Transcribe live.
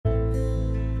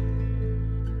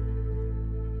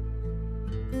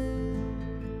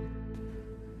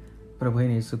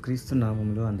ప్రభువైన యేసుక్రీస్తు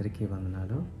నామంలో అందరికీ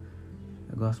వందనాలు.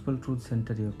 గాస్పల్ ట్రూత్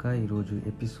సెంటర్ యొక్క ఈరోజు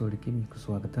ఎపిసోడ్కి మీకు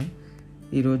స్వాగతం.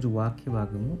 ఈరోజు వాక్య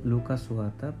భాగము లూకా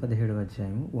సువార్త 17వ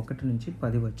అధ్యాయము 1 నుంచి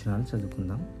 10 వచనాలు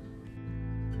చదువుకుందాం.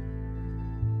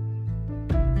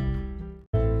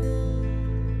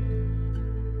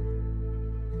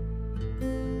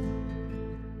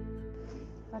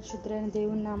 పరిశుద్ధులైన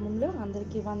దేవుని నామంలో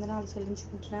అందరికీ వందనాలు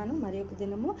చెల్లించుకుంటున్నాను. మరి ఒక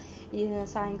దినము ఈ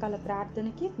సాయంకాల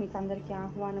ప్రార్థనకి మీకు అందరికీ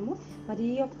ఆహ్వానము. మరి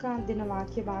ఈ యొక్క దిన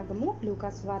వాక్య భాగము లూకా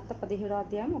సువార్త 17వ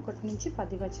అధ్యాయం 1 నుంచి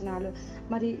 10 వచనాలు.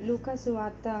 మరి లూకా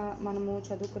సువార్త మనము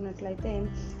చదువుకున్నట్లయితే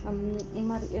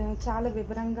మరి చాలా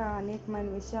వివరంగా అనేకమైన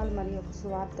విషయాలు మరి యొక్క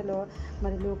సువార్తలో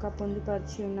మరి లూకా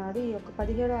పొందుపరిచి ఉన్నాడు. ఈ యొక్క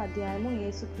 17వ అధ్యాయము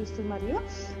యేసుక్రీస్తు మరియు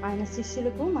ఆయన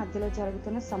శిష్యులకు మధ్యలో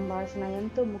జరుగుతున్న సంభాషణ,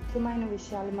 ఎంతో ముఖ్యమైన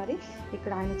విషయాలు మరి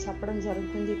ఇక్కడ ఆయన చెప్పడం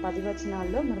జరుగుతుంది 10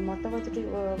 వచనాల్లో. మరి మొట్టమొదటి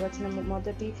వచనము,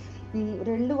 మొదటి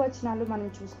 2 వచనాలు మనం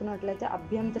చూసుకున్నట్లయితే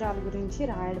అభ్యంతరాల గురించి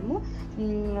రాయడము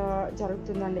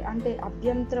జరుగుతుందండి. అంటే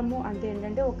అభ్యంతరము అంటే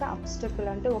ఏంటంటే ఒక అబ్స్టకల్,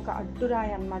 అంటే ఒక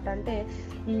అడ్డురాయి అన్నమాట. అంటే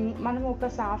మనం ఒక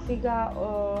సాఫీగా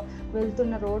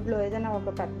వెళ్తున్న రోడ్లో ఏదైనా ఒక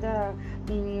పెద్ద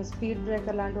స్పీడ్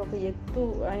బ్రేకర్ లాంటి ఒక ఎత్తు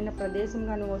అయిన ప్రదేశం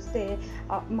కానీ వస్తే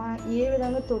ఏ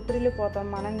విధంగా తొట్టిల్లిపోతాం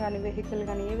మనం కానీ, వెహికల్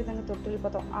కానీ ఏ విధంగా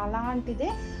తొట్టిల్లిపోతాం,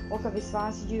 అలాంటిదే ఒక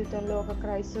విశ్వాస జీవితంలో, ఒక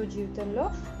క్రైస్తవ జీవితంలో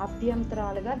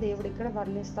అభ్యంతరాలుగా దేవుడు ఇక్కడ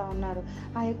వర్ణిస్తూ ఉన్నారు.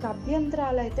 ఆ యొక్క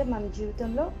అభ్యంతరాలు అయితే మన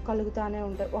జీవితంలో కలుగుతూనే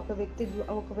ఉంటాయి. ఒక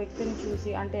వ్యక్తిని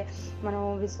చూసి, అంటే మనం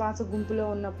విశ్వాస గుంపులో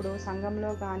ఉన్నప్పుడు,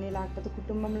 సంఘంలో కానీ లేకపోతే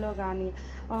కుటుంబంలో కానీ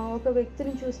ఒక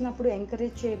వ్యక్తిని చూసినప్పుడు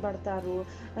ఎంకరేజ్ చేయబడతారు.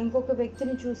 ఇంకొక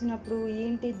వ్యక్తిని చూసినప్పుడు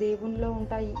ఏంటి దేవునిలో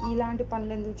ఉంటాయి, ఇలాంటి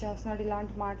పనులు ఎందుకు చేస్తున్నాడు,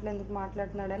 ఇలాంటి మాటలు ఎందుకు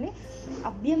మాట్లాడుతున్నాడని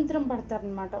అభ్యంతరం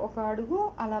పడతారనమాట. ఒక అడుగు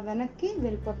అలా వెనక్కి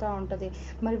వెళ్ళిపోతూ ఉంటుంది.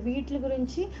 మరి వీటి గురించి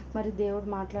మరి దేవుడు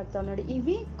మాట్లాడుతూ ఉన్నాడు.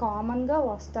 ఇవి కామన్గా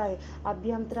వస్తాయి,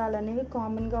 అభ్యంతరాలు అనేవి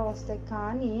కామన్గా వస్తాయి.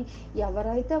 కానీ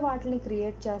ఎవరైతే వాటిని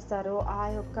క్రియేట్ చేస్తారో, ఆ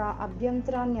యొక్క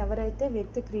అభ్యంతరాన్ని ఎవరైతే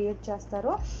వ్యక్తి క్రియేట్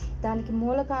చేస్తారో దానికి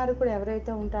మూలకారకుడు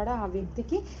ఎవరైతే ఉంటాడో ఆ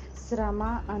వ్యక్తికి శ్రమ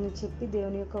అని చెప్పి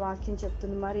దేవుని యొక్క వాక్యం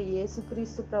చెప్తుంది. మరి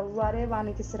యేసుక్రీస్తు ప్రభువారే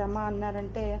వానికి శ్రమ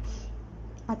అన్నారంటే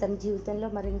అతని జీవితంలో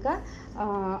మరి ఇంకా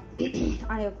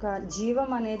ఆ యొక్క జీవం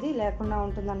అనేది లేకుండా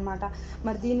ఉంటుందన్నమాట.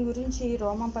 మరి దీని గురించి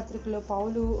రోమా పత్రికలో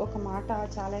పౌలు ఒక మాట,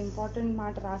 చాలా ఇంపార్టెంట్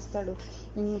మాట రాస్తాడు.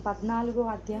 14వ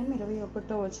అధ్యాయం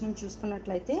 21వ వచనం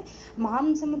చూసుకున్నట్లయితే,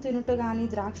 మాంసము తినుట కానీ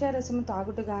ద్రాక్షారసము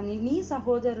తాగుట కానీ నీ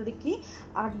సహోదరుడికి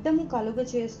అడ్డము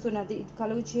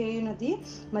కలుగు చేయునది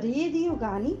మరి ఏది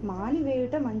కానీ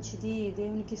మానివేయుట మంచిది.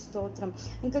 దేవునికి స్తోత్రం.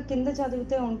 ఇంకా కింద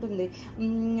చదివితే ఉంటుంది,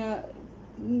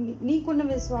 నీకున్న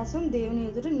విశ్వాసం దేవుని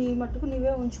ఎదురు నీ మట్టుకు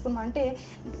నీవే ఉంచుకున్నా. అంటే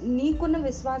నీకున్న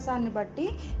విశ్వాసాన్ని బట్టి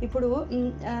ఇప్పుడు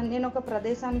నేను ఒక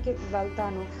ప్రదేశానికి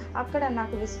వెళ్తాను, అక్కడ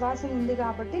నాకు విశ్వాసం ఉంది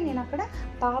కాబట్టి నేను అక్కడ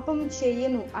పాపం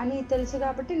చేయను అని తెలుసు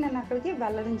కాబట్టి నేను అక్కడికి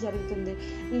వెళ్ళడం జరుగుతుంది.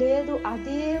 లేదు,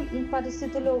 అదే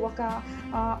పరిస్థితిలో ఒక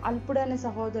అల్పుడైన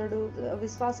సహోదరుడు,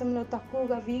 విశ్వాసంలో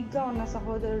తక్కువగా వీక్గా ఉన్న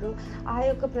సహోదరుడు ఆ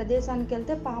యొక్క ప్రదేశానికి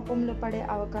వెళ్తే పాపంలో పడే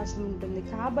అవకాశం ఉంటుంది.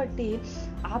 కాబట్టి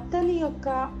అతని యొక్క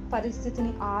పరిస్థితిని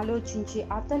ఆలోచించి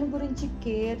అతని గురించి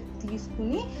కేర్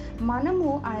తీసుకుని మనము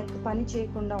ఆ యొక్క పని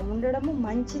చేయకుండా ఉండడము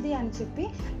మంచిది అని చెప్పి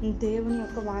దేవుని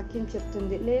యొక్క వాక్యం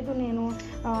చెప్తుంది. లేదు, నేను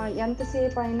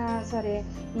ఎంతసేపు అయినా సరే,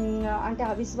 అంటే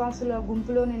అవిశ్వాసుల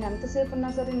గుంపులో నేను ఎంతసేపు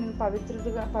ఉన్నా సరే నేను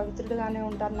పవిత్రుడిగానే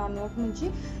ఉంటాను, నా నోటి నుంచి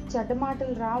చెడ్డ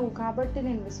మాటలు రావు, కాబట్టి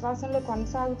నేను విశ్వాసంలో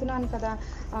కొనసాగుతున్నాను కదా,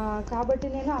 కాబట్టి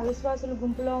నేను అవిశ్వాసుల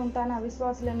గుంపులో ఉంటాను,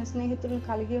 అవిశ్వాసులైన స్నేహితులను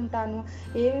కలిగి ఉంటాను,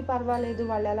 ఏమీ పర్వాలేదు,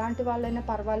 వాళ్ళు ఎలాంటి వాళ్ళైనా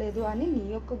పర్వాలేదు అని నీ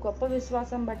యొక్క గొప్ప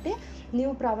విశ్వాసం బట్టి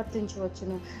నీవు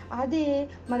ప్రవర్తించవచ్చును. అదే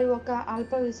మరి ఒక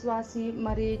అల్ప విశ్వాసి,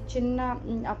 మరి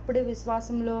అప్పుడే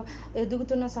విశ్వాసంలో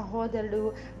ఎదుగుతున్న సహోదరుడు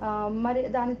మరి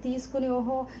దాన్ని తీసుకుని,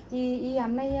 ఓహో ఈ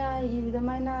అన్నయ్య ఈ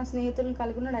విధమైన స్నేహితులను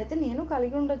కలిగి ఉన్నాడు, అయితే నేను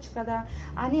కలిగి ఉండొచ్చు కదా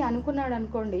అని అనుకున్నాడు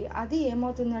అనుకోండి, అది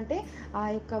ఏమవుతుందంటే ఆ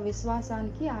యొక్క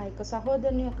విశ్వాసానికి, ఆ యొక్క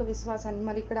సహోదరుని యొక్క విశ్వాసాన్ని,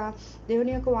 మరి ఇక్కడ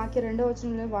దేవుని యొక్క వాక్య 2వ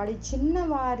వచనంలో వాడి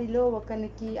చిన్నవారిలో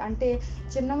ఒకనికి, అంటే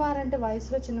చిన్నవారంటే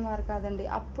వయసులో చిన్నవారు కాదండి,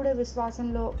 అప్పుడే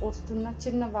విశ్వాసంలో వస్తున్న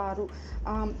చిన్నవారు,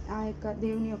 ఆ యొక్క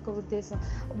దేవుని యొక్క ఉద్దేశం,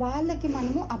 వాళ్ళకి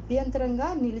మనము అభ్యంతరంగా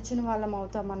నిలిచిన వాళ్ళం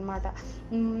అవుతాం అన్నమాట.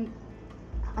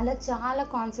 అలా చాలా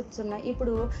కాన్సెప్ట్స్ ఉన్నాయి.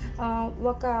 ఇప్పుడు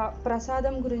ఒక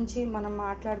ప్రసాదం గురించి మనం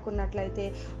మాట్లాడుకున్నట్లయితే,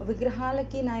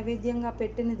 విగ్రహాలకి నైవేద్యంగా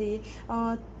పెట్టినది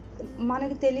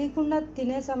మనకి తెలియకుండా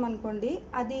తినేసామనుకోండి,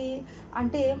 అది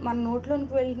అంటే మన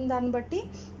నోట్లోనికి వెళ్ళిన దాన్ని బట్టి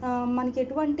మనకి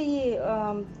ఎటువంటి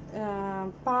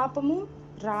పాపము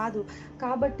రాదు.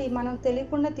 కాబట్టి మనం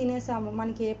తెలియకుండా తినేసాము,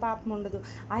 మనకి ఏ పాపం ఉండదు.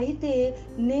 అయితే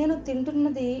నేను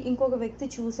తింటున్నది ఇంకొక వ్యక్తి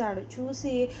చూశాడు,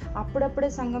 చూసి అప్పుడప్పుడే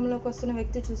సంఘంలోకి వస్తున్న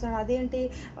వ్యక్తి చూశాడు, అదేంటి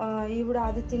ఈవిడ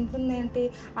అది తింటుంది ఏంటి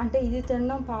అంటే ఇది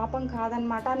తినడం పాపం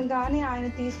కాదనమాట అని కానీ ఆయన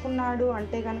తీసుకున్నాడు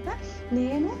అంటే కనుక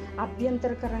నేను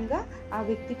అభ్యంతరకరంగా ఆ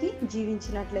వ్యక్తికి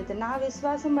జీవించినట్లయితే నా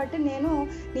విశ్వాసం బట్టి నేను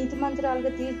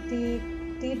నీతిమంతురాలుగా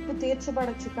తీర్పు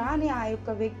తీర్చబడచ్చు, కానీ ఆ యొక్క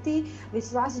వ్యక్తి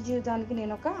విశ్వాస జీవితానికి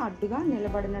నేను ఒక అడ్డుగా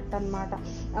నిలబడినట్టు అనమాట.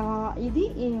 ఇది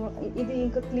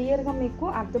ఇంకా క్లియర్గా మీకు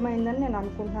అర్థమైందని నేను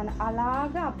అనుకుంటున్నాను.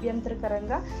 అలాగా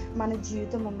అభ్యంతరకరంగా మన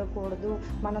జీవితం ఉండకూడదు.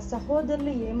 మన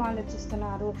సహోదరులు ఏం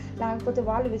ఆలోచిస్తున్నారు, లేకపోతే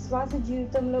వాళ్ళు విశ్వాస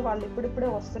జీవితంలో వాళ్ళు ఇప్పుడిప్పుడే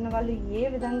వస్తున్న వాళ్ళు ఏ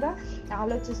విధంగా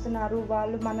ఆలోచిస్తున్నారు,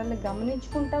 వాళ్ళు మనల్ని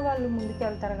గమనించుకుంటా వాళ్ళు ముందుకు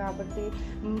వెళ్తారు. కాబట్టి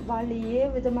వాళ్ళు ఏ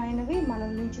విధమైనవి మన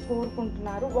నుంచి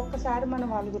కోరుకుంటున్నారు ఒక్కసారి మనం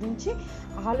వాళ్ళ గురించి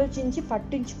ఆలోచించి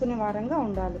పట్టించుకునే వారంగా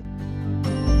ఉండాలి.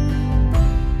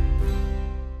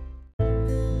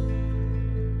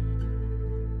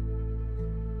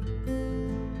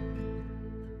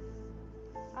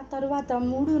 ఆ తరువాత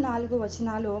 3-4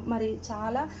 వచనాలు మరి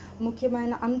చాలా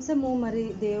ముఖ్యమైన అంశము మరి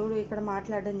దేవుడు ఇక్కడ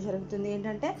మాట్లాడడం జరుగుతుంది.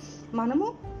 ఏంటంటే మనము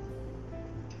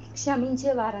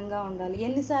క్షమించే వారంగా ఉండాలి.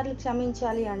 ఎన్నిసార్లు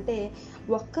క్షమించాలి అంటే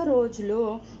ఒక్క రోజులో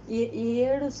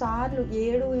 7 సార్లు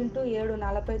 7x7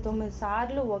 49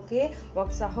 సార్లు ఒక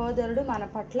సహోదరుడు మన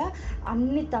పట్ల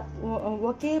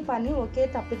ఒకే పని ఒకే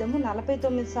తప్పిదము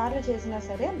 49 సార్లు చేసినా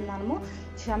సరే మనము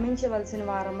క్షమించవలసిన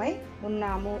వారమై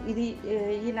ఉన్నాము. ఇది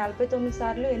ఈ 49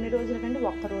 సార్లు ఎన్ని రోజుల కంటే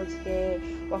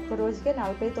ఒక్క రోజుకే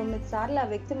 49 సార్లు ఆ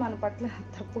వ్యక్తి మన పట్ల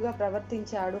తప్పుగా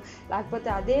ప్రవర్తించాడు,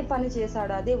 లేకపోతే అదే పని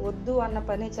చేశాడు, అదే వద్దు అన్న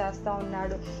పని చేస్తూ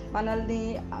ఉన్నాడు, మనల్ని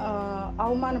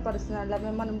అవమానపరుస్తున్నాడు,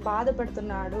 మనం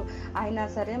బాధపడుతున్నాడు, అయినా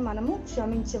సరే మనము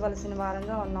క్షమించవలసిన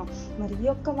వారంగా ఉన్నాం. మరి ఈ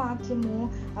యొక్క వాక్యము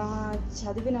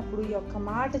చదివినప్పుడు ఈ యొక్క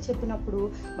మాట చెప్పినప్పుడు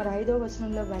మరి 5వ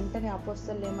వచనంలో వెంటనే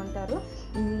అపోస్తలులు ఏమంటారు,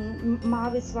 మా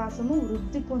విశ్వాసము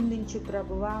వృద్ధి పొందించు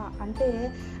ప్రభువా అంటే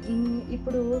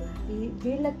ఇప్పుడు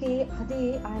వీళ్ళకి అది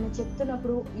ఆయన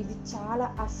చెప్తున్నప్పుడు ఇది చాలా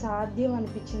అసాధ్యం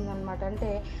అనిపించింది అనమాట.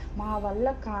 అంటే మా వల్ల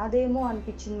కాదేమో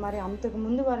అనిపించింది. మరి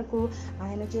అంతకుముందు వరకు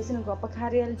ఆయన చేసిన గొప్ప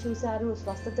కార్యాలు చూశారు,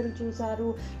 స్వస్థతలు చూశారు,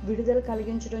 విడుదల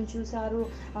కలిగించడం చూశారు,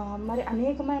 మరి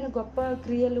అనేకమైన గొప్ప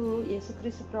క్రియలు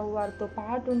యేసుక్రీస్తు ప్రభు వారితో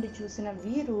పాటు ఉండి చూసిన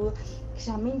వీరు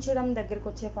క్షమించడం దగ్గరకు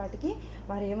వచ్చేపాటికి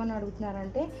వారు ఏమని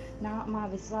అడుగుతున్నారంటే మా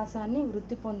విశ్వాసాన్ని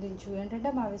వృద్ధి పొందించు, ఏంటంటే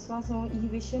మా విశ్వాసం ఈ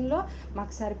విషయంలో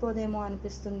మాకు సరిపోదేమో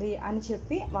అనిపిస్తుంది అని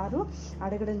చెప్పి వారు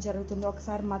అడగడం జరుగుతుంది.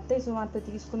 ఒకసారి మత్తయి సువార్త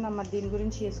తీసుకుందాం. మరి దీని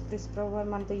గురించి యేసుక్రీస్తు ప్రభు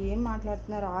వారు మనతో ఏం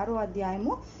మాట్లాడుతున్నారు? 6వ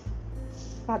అధ్యాయము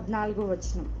 14వ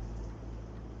వచనం.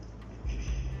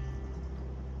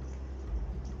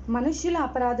 మనుష్యుల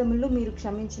అపరాధములు మీరు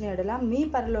క్షమించిన ఎడల మీ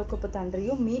పరలోకపు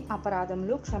తండ్రియు మీ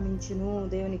అపరాధములు క్షమించును.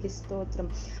 దేవునికి స్తోత్రం.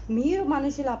 మీరు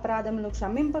మనుషుల అపరాధములు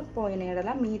క్షమింపకపోయిన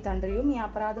ఎడల మీ తండ్రియు మీ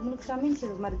అపరాధములు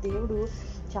క్షమించడు. మరి దేవుడు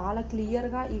చాలా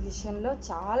క్లియర్గా ఈ విషయంలో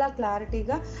చాలా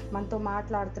క్లారిటీగా మనతో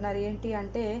మాట్లాడుతున్నారు. ఏంటి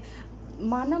అంటే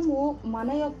మనము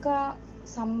మన యొక్క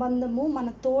సంబంధము మన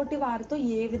తోటి వారితో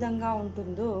ఏ విధంగా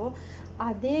ఉంటుందో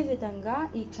అదే విధంగా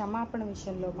ఈ క్షమాపణ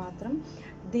విషయంలో మాత్రం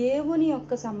దేవుని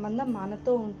యొక్క సంబంధం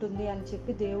మనతో ఉంటుంది అని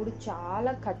చెప్పి దేవుడు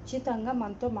చాలా ఖచ్చితంగా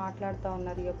మనతో మాట్లాడుతూ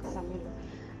ఉన్నారు ఈ యొక్క సమయంలో.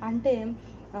 అంటే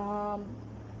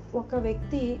ఒక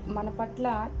వ్యక్తి మన పట్ల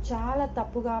చాలా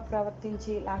తప్పుగా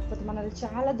ప్రవర్తించి లేకపోతే మనల్ని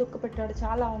చాలా దుఃఖపెట్టాడు,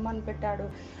 చాలా అవమానం పెట్టాడు,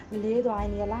 లేదు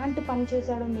ఆయన ఎలాంటి పని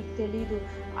చేశాడో మీకు తెలీదు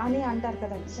అని అంటారు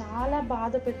కదా, చాలా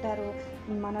బాధ పెట్టారు,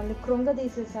 మనల్ని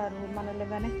కృంగదీసేశారు, మనల్ని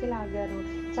వెనక్కి లాగారు,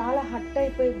 చాలా హట్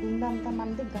అయిపోయి గుండెంతా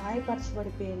మనది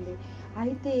గాయపరచబడిపోయింది.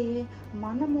 అయితే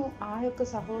మనము ఆ యొక్క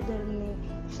సహోదరుని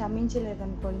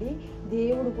క్షమించలేదనుకోండి,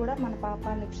 దేవుడు కూడా మన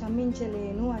పాపాన్ని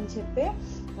క్షమించలేను అని చెప్పే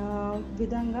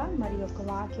విధంగా మరి యొక్క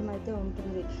వాక్యం అయితే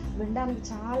ఉంటుంది. వినడానికి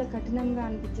చాలా కఠినంగా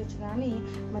అనిపించవచ్చు, కానీ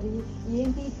మరి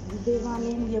ఏంటి దేవా,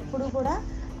 నేను ఎప్పుడు కూడా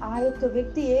ఆ యొక్క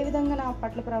వ్యక్తి ఏ విధంగా నా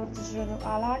పట్ల ప్రవర్తించడం,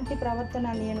 అలాంటి ప్రవర్తన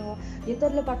నేను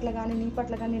ఇతరుల పట్ల కానీ నీ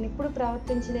పట్ల కానీ నేను ఎప్పుడు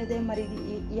ప్రవర్తించలేదే, మరి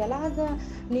ఎలాగా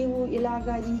నీవు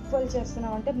ఇలాగా ఈక్వల్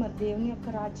చేస్తున్నావు అంటే మరి దేవుని యొక్క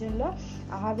రాజ్యంలో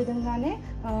ఆ విధంగానే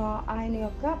ఆయన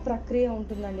యొక్క ప్రక్రియ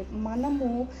ఉంటుందండి. మనము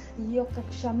ఈ యొక్క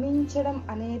క్షమించడం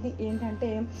అనేది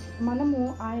ఏంటంటే మనము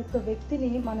ఆ యొక్క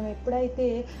వ్యక్తిని మనం ఎప్పుడైతే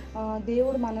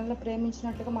దేవుడు మనల్ని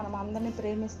ప్రేమించినట్లుగా మనం అందరినీ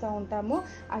ప్రేమిస్తూ ఉంటామో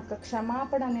ఆ యొక్క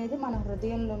క్షమాపణ అనేది మన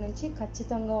హృదయంలో నుంచి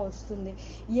ఖచ్చితంగా ఖచ్చితంగా వస్తుంది.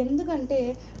 ఎందుకంటే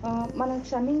మనం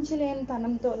క్షమించలేని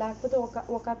తనంతో, లేకపోతే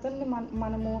ఒక అతన్ని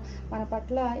మనము మన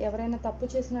పట్ల ఎవరైనా తప్పు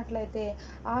చేసినట్లయితే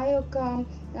ఆ యొక్క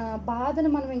బాధను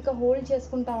మనం ఇంకా హోల్డ్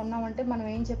చేసుకుంటా ఉన్నామంటే మనం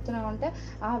ఏం చెప్తున్నామంటే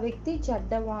ఆ వ్యక్తి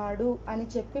చెడ్డవాడు అని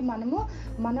చెప్పి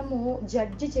మనము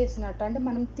జడ్జి చేసినట్టు, అంటే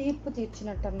మనం తీర్పు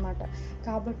తీర్చినట్టు అనమాట.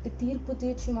 కాబట్టి తీర్పు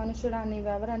తీర్చి మనుషుడా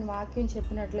నీవెవరని వాక్యం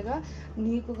చెప్పినట్లుగా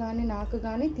నీకు కానీ నాకు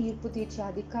కానీ తీర్పు తీర్చే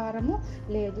అధికారము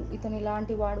లేదు. ఇతను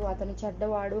ఇలాంటి వాడు, అతను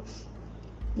చెడ్డవాడు,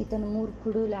 ఇతను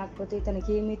మూర్ఖుడు, లేకపోతే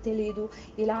ఇతనికి ఏమీ తెలియదు,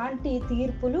 ఇలాంటి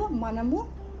తీర్పులు మనము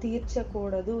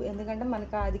తీర్చకూడదు. ఎందుకంటే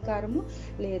మనకు ఆ అధికారము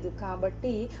లేదు.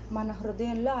 కాబట్టి మన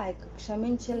హృదయంలో ఆ యొక్క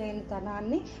క్షమించలేని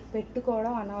తనాన్ని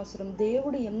పెట్టుకోవడం అనవసరం.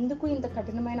 దేవుడు ఎందుకు ఇంత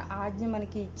కఠినమైన ఆజ్ఞ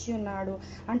మనకి ఇచ్చి ఉన్నాడు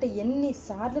అంటే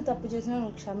ఎన్నిసార్లు తప్పు చేసినా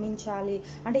నువ్వు క్షమించాలి,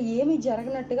 అంటే ఏమి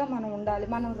జరగనట్టుగా మనం ఉండాలి.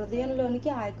 మన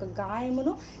హృదయంలోనికి ఆ యొక్క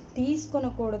గాయమును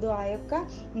తీసుకొనకూడదు, ఆ యొక్క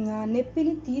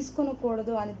నొప్పిని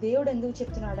తీసుకొనకూడదు అని దేవుడు ఎందుకు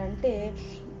చెప్తున్నాడు అంటే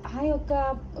ఆ యొక్క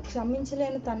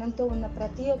క్షమించలేని తనంతో ఉన్న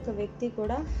ప్రతి ఒక్క వ్యక్తి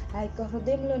కూడా ఆ యొక్క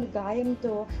హృదయంలోని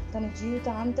గాయంతో తన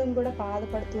జీవితాంతం కూడా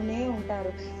బాధపడుతూనే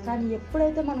ఉంటారు. కానీ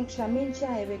ఎప్పుడైతే మనం క్షమించి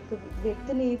ఆ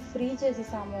వ్యక్తిని ఫ్రీ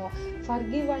చేసేసామో,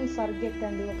 ఫర్గివ్ అండ్ ఫర్గెట్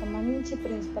అండి ఒక మంచి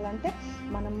ప్రిన్సిపల్. అంటే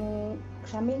మనము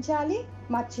క్షమించాలి,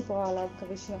 మర్చిపోవాలి ఒక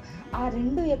విషయం. ఆ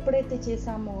రెండు ఎప్పుడైతే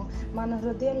చేసామో మన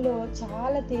హృదయంలో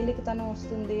చాలా తేలికతనం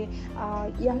వస్తుంది.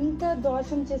 ఎంత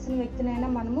దోషం చేసిన వ్యక్తినైనా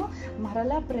మనము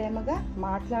మరలా ప్రేమగా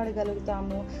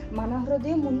మాట్లాడగలుగుతాము. మన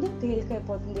హృదయం ముందు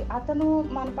తేలికైపోతుంది. అతను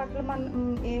మన పట్ల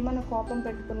ఏమైనా కోపం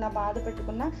పెట్టుకున్నా, బాధ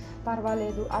పెట్టుకున్నా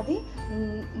పర్వాలేదు, అది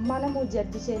మనము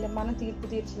జడ్జి చేయలేం, మనం తీర్పు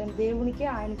తీర్చలేం. దేవునికి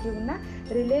ఆయనకి ఉన్న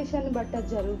రిలేషన్ బట్టి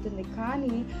అది జరుగుతుంది.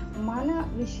 కానీ మన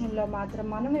విషయంలో మాత్రం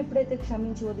మనం ఎప్పుడైతే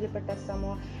క్షమించి వదిలిపెట్టేస్తామో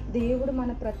దేవుడు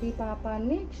మన ప్రతి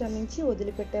పాపాన్ని క్షమించి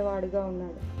వదిలిపెట్టేవాడుగా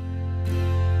ఉన్నాడు.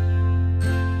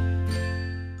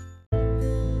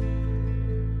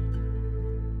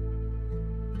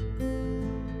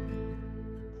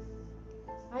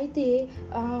 అయితే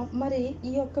మరి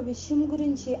ఈ యొక్క విషయం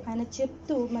గురించి ఆయన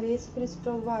చెప్తూ మరి యేసుక్రీస్తు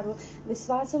ప్రభువు వారు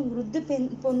విశ్వాసం వృద్ధి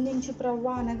పొందించు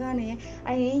ప్రభువా అనగానే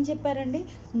ఆయన ఏం చెప్పారండి,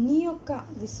 నీ యొక్క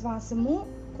విశ్వాసము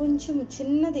కొంచెం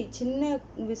చిన్న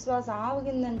విశ్వాసం,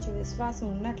 ఆవగిందంచు విశ్వాసం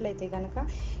ఉన్నట్లయితే కనుక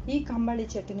ఈ కంబళి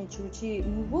చెట్టుని చూచి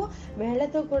నువ్వు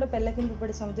వేళ్లతో కూడా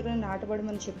పెళ్ళకింపబడి సముద్రంలో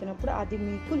నాటబడమని చెప్పినప్పుడు అది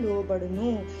మీకు లోబడును.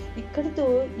 ఇక్కడితో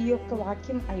ఈ యొక్క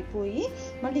వాక్యం అయిపోయి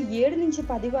మళ్ళీ 7 నుంచి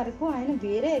 10 వరకు ఆయన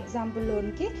వేరే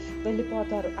ఎగ్జాంపుల్లోనికి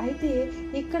వెళ్ళిపోతారు. అయితే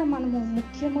ఇక్కడ మనము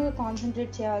ముఖ్యంగా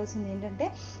కాన్సన్ట్రేట్ చేయాల్సింది ఏంటంటే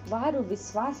వారు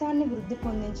విశ్వాసాన్ని వృద్ధి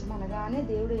పొందించమనగానే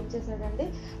దేవుడు ఏం చేశాడంటే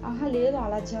లేదు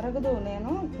అలా జరగదు,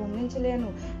 నేను పొందించలేను,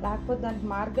 లేకపోతే దానికి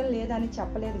మార్గం లేదని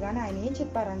చెప్పలేదు. కానీ ఆయన ఏం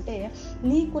చెప్పారంటే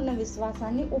నీకున్న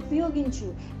విశ్వాసాన్ని ఉపయోగించు.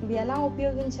 నువ్వు ఎలా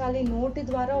ఉపయోగించాలి? నోటి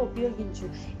ద్వారా ఉపయోగించు.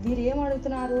 వీరు ఏం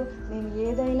అడుగుతున్నారు, మేము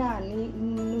ఏదైనా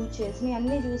నువ్వు చేసిన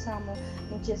అన్నీ చూసాము,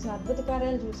 నువ్వు చేసిన అద్భుత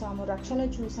కార్యాలు చూసాము, రక్షణ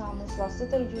చూసాము,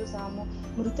 స్వస్థతలు చూసాము,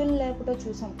 మృతులు లేకుండా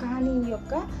చూసాము, కానీ ఈ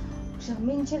యొక్క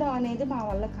క్షమించడం అనేది మా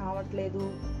వల్ల కావట్లేదు,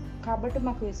 కాబట్టి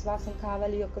మాకు విశ్వాసం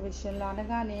కావాలి ఈ యొక్క విషయంలో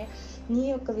అనగానే నీ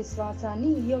యొక్క విశ్వాసాన్ని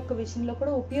ఈ యొక్క విషయంలో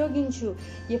కూడా ఉపయోగించు.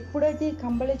 ఎప్పుడైతే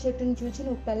కంబళి చెట్టుని చూసి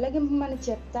నువ్వు పెళ్ళగింపమని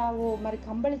చెప్తావో, మరి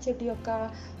కంబళి చెట్టు యొక్క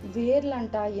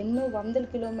వేర్లంట ఎన్నో 100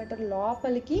 కిలోమీటర్ల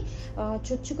లోపలికి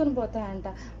చొచ్చుకొని పోతాయంట.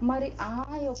 మరి ఆ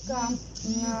యొక్క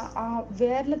ఆ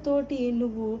వేర్లతోటి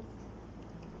నువ్వు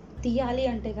తీయాలి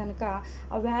అంటే కనుక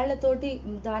ఆ వేళ్లతోటి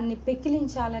దాన్ని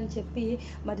పెకిలించాలని చెప్పి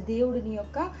మరి దేవుడు నీ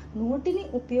యొక్క నోటిని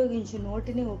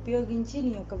ఉపయోగించి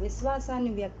నీ యొక్క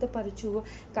విశ్వాసాన్ని వ్యక్తపరచు.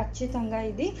 ఖచ్చితంగా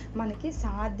ఇది మనకి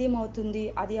సాధ్యమవుతుంది,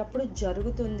 అది అప్పుడు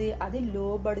జరుగుతుంది, అది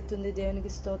లోబడుతుంది.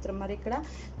 దేవునికి స్తోత్రం. మరి ఇక్కడ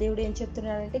దేవుడు ఏం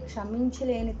చెప్తున్నాడంటే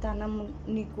క్షమించలేని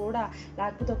తనంని కూడా,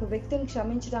 లేకపోతే ఒక వ్యక్తిని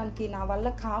క్షమించడానికి నా వల్ల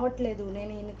కావట్లేదు,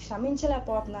 నేను ఈయన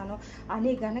క్షమించలేకపోతున్నాను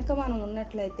అని గనక మనం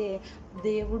ఉన్నట్లయితే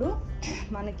దేవుడు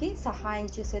మనకి సహాయం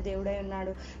చేసే దేవుడై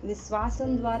ఉన్నాడు. విశ్వాసం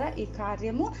ద్వారా ఈ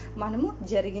కార్యము మనము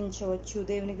జరిగించవచ్చు.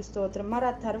 దేవునికి స్తోత్రం. మరి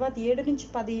ఆ తర్వాత 7 నుంచి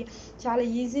 10 చాలా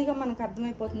ఈజీగా మనకు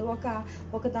అర్థమైపోతుంది.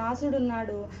 ఒక దాసుడు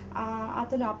ఉన్నాడు,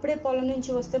 అతను అప్పుడే పొలం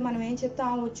నుంచి వస్తే మనం ఏం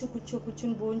చెప్తాం, వచ్చి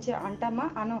కూర్చుని భోంచే అంటామా?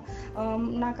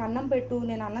 నాకు అన్నం పెట్టు,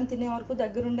 నేను అన్నం తినే వరకు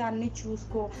దగ్గరుండి అన్ని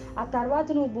చూసుకో, ఆ తర్వాత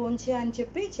నువ్వు భోంచే అని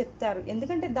చెప్పి చెప్తారు.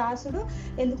 ఎందుకంటే దాసుడు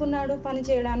ఎందుకున్నాడు, పని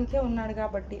చేయడానికే ఉన్నాడు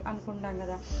కాబట్టి అనుకుంటాం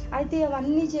కదా. అయితే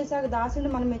అవన్నీ చేశాక దాసుడు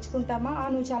మనం మెచ్చుకుంటామా,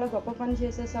 నువ్వు చాలా గొప్ప పని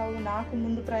చేసేసావు, నాకు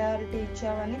ముందు ప్రయారిటీ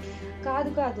ఇచ్చావని?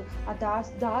 కాదు. ఆ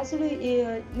దాసుడు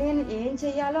నేను ఏం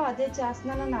చెయ్యాలో అదే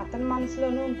చేస్తున్నానని అతని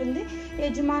మనసులోనూ ఉంటుంది,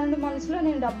 యజమానుడి మనసులో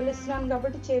నేను డబ్బులు ఇస్తున్నాను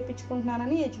కాబట్టి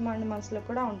చేపించుకుంటున్నానని యజమానుడి మనసులో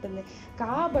కూడా ఉంటుంది.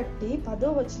 కాబట్టి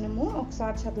 10వ వచనము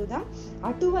ఒకసారి చదువుదాం.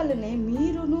 అటువలనే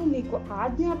మీరును మీకు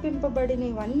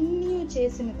ఆజ్ఞాపింపబడినవన్నీ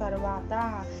చేసిన తర్వాత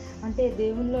అంటే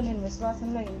దేవునిలో నేను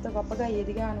విశ్వాసంలో ఎంత గొప్పగా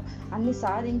ఎదిగాను, అన్ని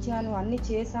సాధించాను, అన్ని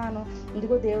చేశాను,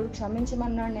 ఇదిగో దేవుడు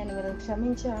క్షమించమన్నాడు, నేను వీళ్ళని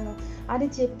క్షమించాను అని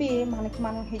చెప్పి మనకి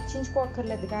మనం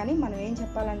హెచ్చించుకోక్కర్లేదు. కానీ మనం ఏం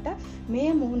చెప్పాలంట,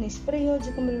 మేము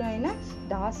నిష్ప్రయోజకములైన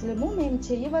దాసులము, మేము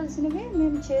చేయవలసినవే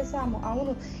మేము చేశాము.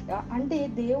 అవును, అంటే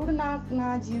దేవుడు నా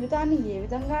జీవితాన్ని ఏ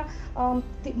విధంగా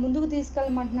ముందుకు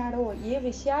తీసుకెళ్ళమంటున్నాడో, ఏ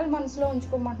విషయాలు మనసులో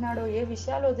ఉంచుకోమంటున్నాడో, ఏ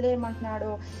విషయాలు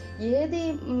వదిలేయమంటున్నాడో, ఏది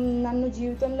నన్ను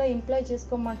జీవితంలో ఇంప్లాయ్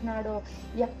చేసుకోమంటున్నాడో,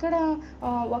 ఎక్కడ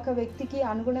ఒక వ్యక్తికి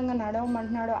అనుగుణంగా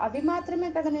నడవమంటున్నాడో అవి మాత్రమే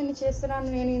కదా నేను చేస్తున్నాను,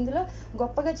 నేను ఇందులో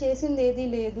గొప్పగా చేసింది ఏదీ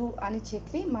లేదు అని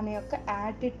చెప్పి మన యొక్క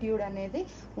యాటిట్యూడ్ అనేది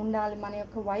ఉండాలి, మన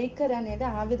యొక్క వైఖరి అనేది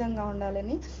ఆ విధంగా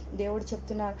ఉండాలని దేవుడు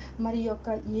చెప్తున్నారు. మరి ఈ యొక్క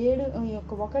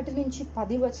 1 నుంచి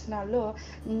 10 వచనాల్లో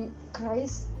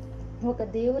ఒక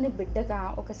దేవుని బిడ్డగా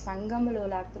ఒక సంఘంలో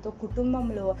లేకపోతే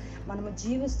కుటుంబంలో మనము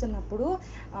జీవిస్తున్నప్పుడు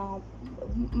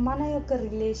మన యొక్క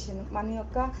రిలేషన్, మన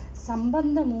యొక్క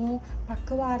సంబంధము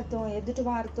పక్కవారితో, ఎదుటి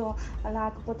వారితో,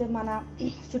 లేకపోతే మన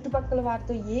చుట్టుపక్కల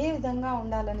వారితో ఏ విధంగా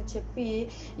ఉండాలని చెప్పి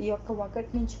ఈ యొక్క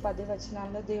 1 నుంచి 10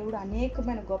 వచనాల్లో దేవుడు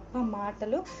అనేకమైన గొప్ప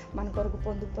మాటలు మన కొరకు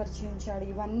పొందుపరిచి ఉంచాడు.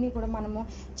 ఇవన్నీ కూడా మనము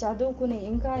చదువుకుని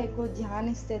ఇంకా ఎక్కువ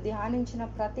ధ్యానించిన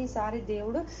ప్రతిసారి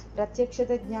దేవుడు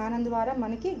ప్రత్యక్షత జ్ఞానం ద్వారా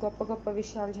మనకి గొప్ప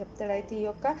విషయాలు చెప్తాడు. అయితే ఈ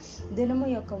యొక్క దినము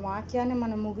ఈ యొక్క వాక్యాన్ని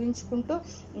మనం ముగించుకుంటూ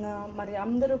మరి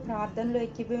అందరూ ప్రార్థనలో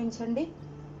ఏకీభవించండి.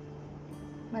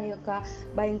 మరి యొక్క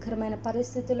భయంకరమైన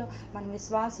పరిస్థితుల్లో మన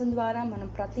విశ్వాసం ద్వారా మనం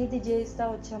ప్రతిదీ జయిస్తూ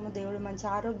వచ్చాము. దేవుడు మంచి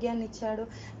ఆరోగ్యాన్ని ఇచ్చాడు,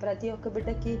 ప్రతి ఒక్క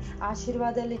బిడ్డకి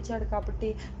ఆశీర్వాదాలు ఇచ్చాడు. కాబట్టి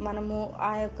మనము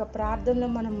ఆ యొక్క ప్రార్థనలో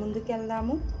మనం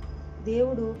ముందుకెళ్దాము.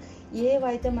 దేవుడు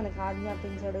ఏవైతే మనకు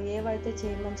ఆజ్ఞాపించాడో, ఏవైతే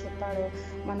చేయమని చెప్పాడో,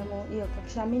 మనము ఈ యొక్క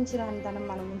క్షమించరాని ధనం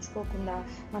మనం ఉంచుకోకుండా,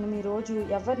 మనం ఈరోజు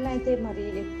ఎవరినైతే మరి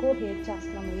ఎక్కువ హేట్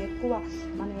చేస్తున్నామో, ఎక్కువ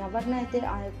మనం ఎవరినైతే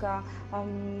ఆ యొక్క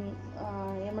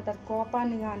ఏమంటారు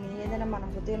కోపాన్ని కానీ ఏదైనా మన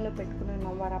హృదయంలో పెట్టుకుని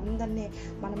ఉన్నాం, వారందరినీ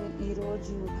మనం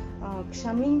ఈరోజు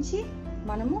క్షమించి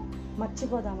మనము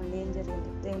మర్చిపోదామండి ఏం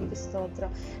జరిగింది. దేవునికి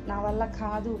స్తోత్రం. నా వల్ల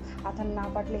కాదు, అతను నా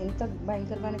పట్ల ఎంత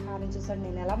భయంకరమైన కార్యం చేశాడు,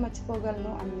 నేను ఎలా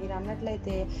మర్చిపోగలను అని మీరు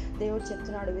అన్నట్లయితే దేవుడు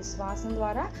చెప్తున్నాడు, విశ్వాసం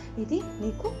ద్వారా ఇది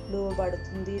నీకు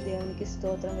లోబడుతుంది. దేవునికి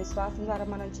స్తోత్రం. విశ్వాసం ద్వారా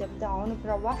మనం చెప్తే, అవును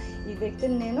ప్రభువా, ఈ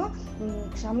వ్యక్తిని నేను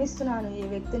క్షమిస్తున్నాను, ఈ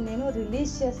వ్యక్తిని నేను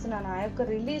రిలీజ్ చేస్తున్నాను. ఆ యొక్క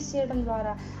రిలీజ్ చేయడం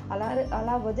ద్వారా,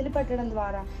 అలా వదిలిపెట్టడం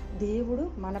ద్వారా దేవుడు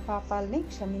మన పాపాలని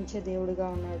క్షమించే దేవుడుగా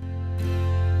ఉన్నాడు.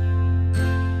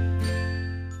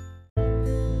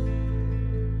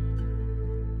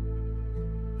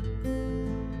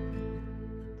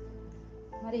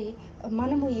 మరి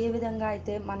మనము ఏ విధంగా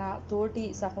అయితే మన తోటి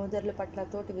సహోదరుల పట్ల,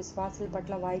 తోటి విశ్వాసుల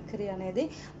పట్ల వైఖరి అనేది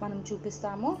మనం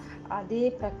చూపిస్తామో, అదే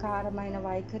ప్రకారమైన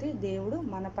వైఖరి దేవుడు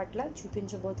మన పట్ల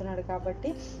చూపించబోతున్నాడు. కాబట్టి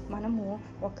మనము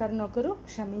ఒకరినొకరు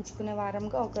క్షమించుకునే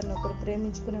వారంగా, ఒకరినొకరు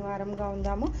ప్రేమించుకునే వారంగా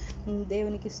ఉందాము.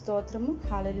 దేవునికి స్తోత్రము.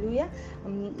 హల్లెలూయా.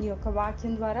 ఈ యొక్క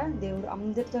వాక్యం ద్వారా దేవుడు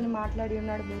అందరితో మాట్లాడి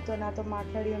ఉన్నాడు, మీతో నాతో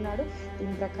మాట్లాడి ఉన్నాడు.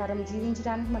 దీని ప్రకారం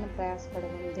జీవించడానికి మనం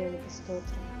ప్రయాసపడము. దేవునికి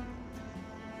స్తోత్రం.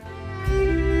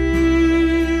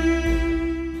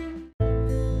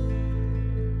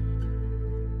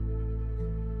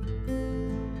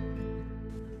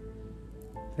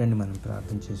 రండి మనం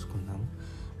ప్రార్థన చేసుకుందాము.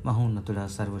 మహోన్నతుడా,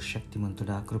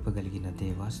 సర్వశక్తిమంతుడా, కృపగలిగిన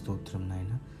దేవా, స్తోత్రం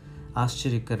నాయన.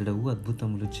 ఆశ్చర్యకరుడవు,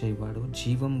 అద్భుతములు చేయవాడు,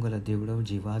 జీవం గల దేవుడవు,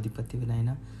 జీవాధిపతివి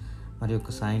నాయన. మరి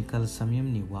యొక్క సాయంకాల సమయం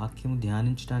నీ వాక్యము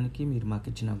ధ్యానించడానికి మీరు మాకు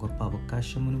ఇచ్చిన గొప్ప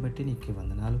అవకాశమును బట్టి నీకే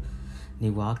వందనాలు. నీ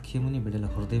వాక్యము నీ బిడ్డల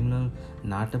హృదయంలో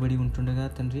నాటబడి ఉంటుండగా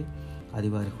తండ్రి, అది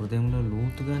వారి హృదయంలో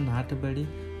లోతుగా నాటబడి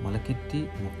మొలకెత్తి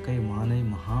మొక్కై మానై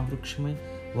మహావృక్షమై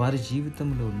వారి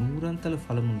జీవితంలో 100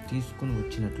 ఫలమును తీసుకుని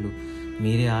వచ్చినట్లు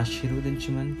మీరే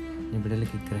ఆశీర్వదించమని, నీ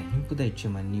బిడ్డలకి గ్రహింపు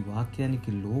దయచేయమని, నీ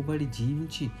వాక్యానికి లోబడి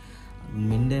జీవించి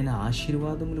మెండైన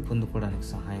ఆశీర్వాదములు పొందుకోవడానికి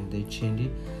సహాయం దయచేయండి.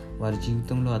 వారి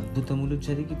జీవితంలో అద్భుతములు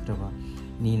జరిగి ప్రభా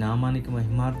నీ నామానికి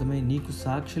మహిమార్థమై నీకు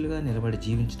సాక్షులుగా నిలబడి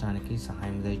జీవించడానికి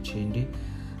సహాయం దయచేయండి.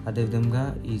 అదేవిధంగా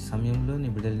ఈ సమయంలో నీ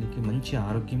బిడ్డలకి మంచి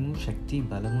ఆరోగ్యము, శక్తి,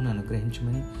 బలమును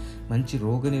అనుగ్రహించమని, మంచి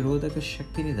రోగనిరోధక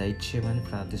శక్తిని దయచేయమని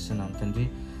ప్రార్థిస్తున్నాను తండ్రి.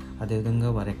 అదేవిధంగా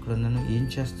వారు ఎక్కడున్నాను, ఏం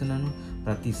చేస్తున్నాను,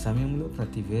 ప్రతి సమయంలో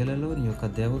ప్రతి వేళలో నీ యొక్క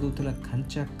దేవదూతల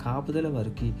కంచె కాపుదల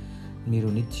వారికి మీరు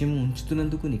నిత్యం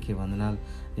ఉంచుతున్నందుకు నీకే వందనాలు.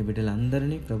 నీ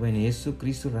బిడ్డలందరినీ ప్రభువైన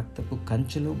యేసుక్రీస్తు రక్తపు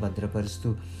కంచెలో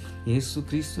భద్రపరుస్తూ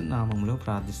యేసుక్రీస్తు నామంలో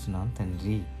ప్రార్థిస్తున్నాను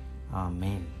తండ్రి.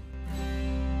 ఆమేన్.